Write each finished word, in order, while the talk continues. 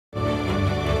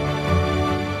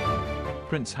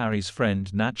Prince Harry's friend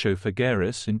Nacho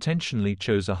Figueras intentionally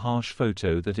chose a harsh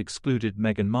photo that excluded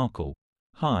Meghan Markle.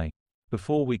 Hi.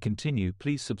 Before we continue,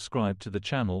 please subscribe to the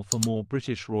channel for more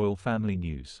British royal family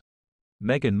news.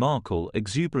 Meghan Markle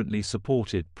exuberantly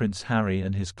supported Prince Harry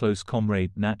and his close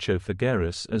comrade Nacho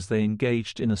Figueras as they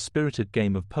engaged in a spirited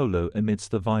game of polo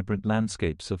amidst the vibrant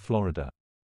landscapes of Florida.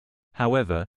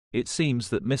 However, it seems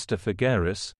that Mr.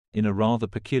 Figueras, in a rather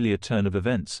peculiar turn of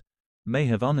events, may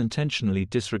have unintentionally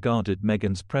disregarded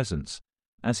Meghan's presence,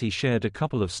 as he shared a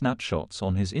couple of snapshots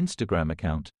on his Instagram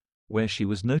account, where she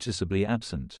was noticeably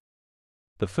absent.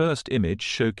 The first image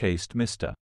showcased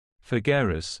Mr.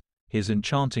 Figueras, his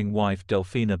enchanting wife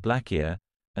Delphina Blaquier,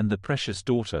 and the precious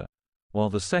daughter, while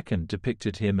the second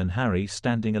depicted him and Harry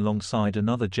standing alongside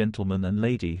another gentleman and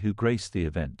lady who graced the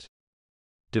event.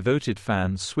 Devoted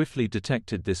fans swiftly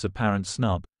detected this apparent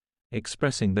snub,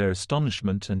 expressing their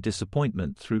astonishment and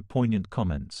disappointment through poignant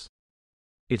comments.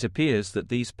 It appears that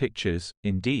these pictures,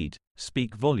 indeed,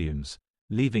 speak volumes,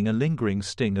 leaving a lingering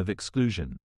sting of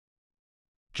exclusion.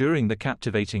 During the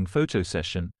captivating photo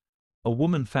session, a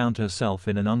woman found herself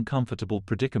in an uncomfortable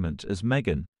predicament as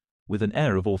Meghan, with an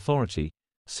air of authority,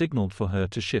 signaled for her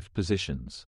to shift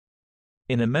positions.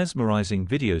 In a mesmerizing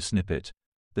video snippet,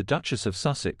 the Duchess of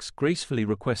Sussex gracefully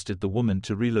requested the woman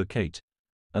to relocate,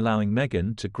 allowing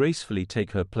Meghan to gracefully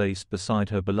take her place beside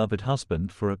her beloved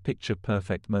husband for a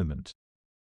picture-perfect moment.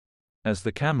 As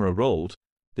the camera rolled,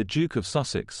 the Duke of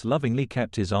Sussex lovingly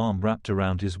kept his arm wrapped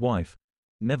around his wife,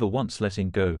 never once letting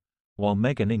go, while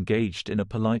Meghan engaged in a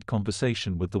polite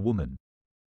conversation with the woman.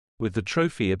 With the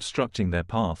trophy obstructing their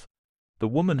path, the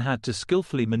woman had to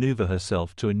skillfully maneuver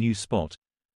herself to a new spot,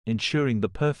 ensuring the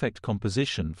perfect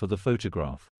composition for the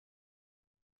photograph.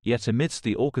 Yet amidst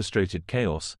the orchestrated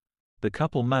chaos, the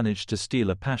couple managed to steal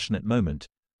a passionate moment,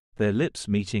 their lips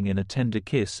meeting in a tender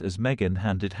kiss as Meghan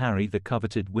handed Harry the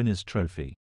coveted winner's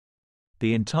trophy.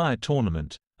 The entire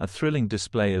tournament, a thrilling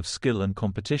display of skill and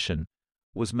competition,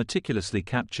 was meticulously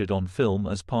captured on film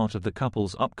as part of the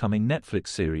couple's upcoming Netflix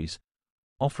series,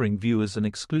 offering viewers an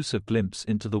exclusive glimpse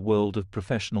into the world of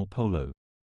professional polo.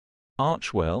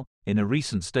 Archie, in a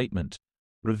recent statement,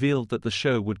 revealed that the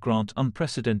show would grant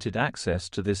unprecedented access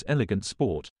to this elegant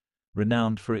sport,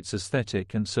 renowned for its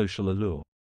aesthetic and social allure.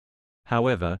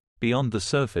 However, beyond the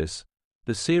surface,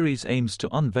 the series aims to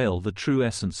unveil the true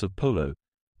essence of polo,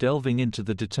 delving into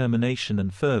the determination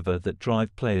and fervor that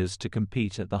drive players to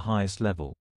compete at the highest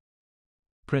level.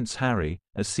 Prince Harry,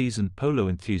 a seasoned polo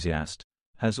enthusiast,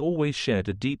 has always shared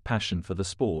a deep passion for the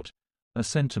sport, a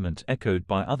sentiment echoed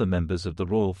by other members of the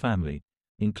royal family,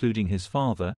 including his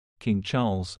father, King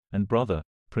Charles, and brother,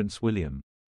 Prince William.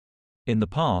 In the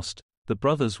past, the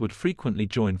brothers would frequently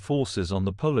join forces on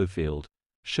the polo field,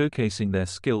 showcasing their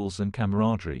skills and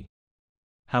camaraderie.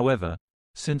 However,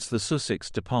 since the Sussex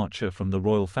departure from the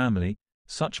royal family,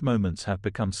 such moments have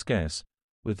become scarce,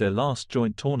 with their last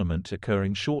joint tournament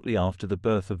occurring shortly after the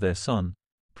birth of their son,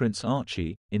 Prince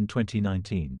Archie, in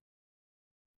 2019.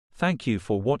 Thank you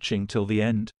for watching till the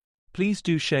end. Please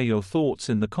do share your thoughts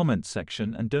in the comments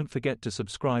section and don't forget to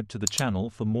subscribe to the channel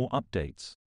for more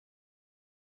updates.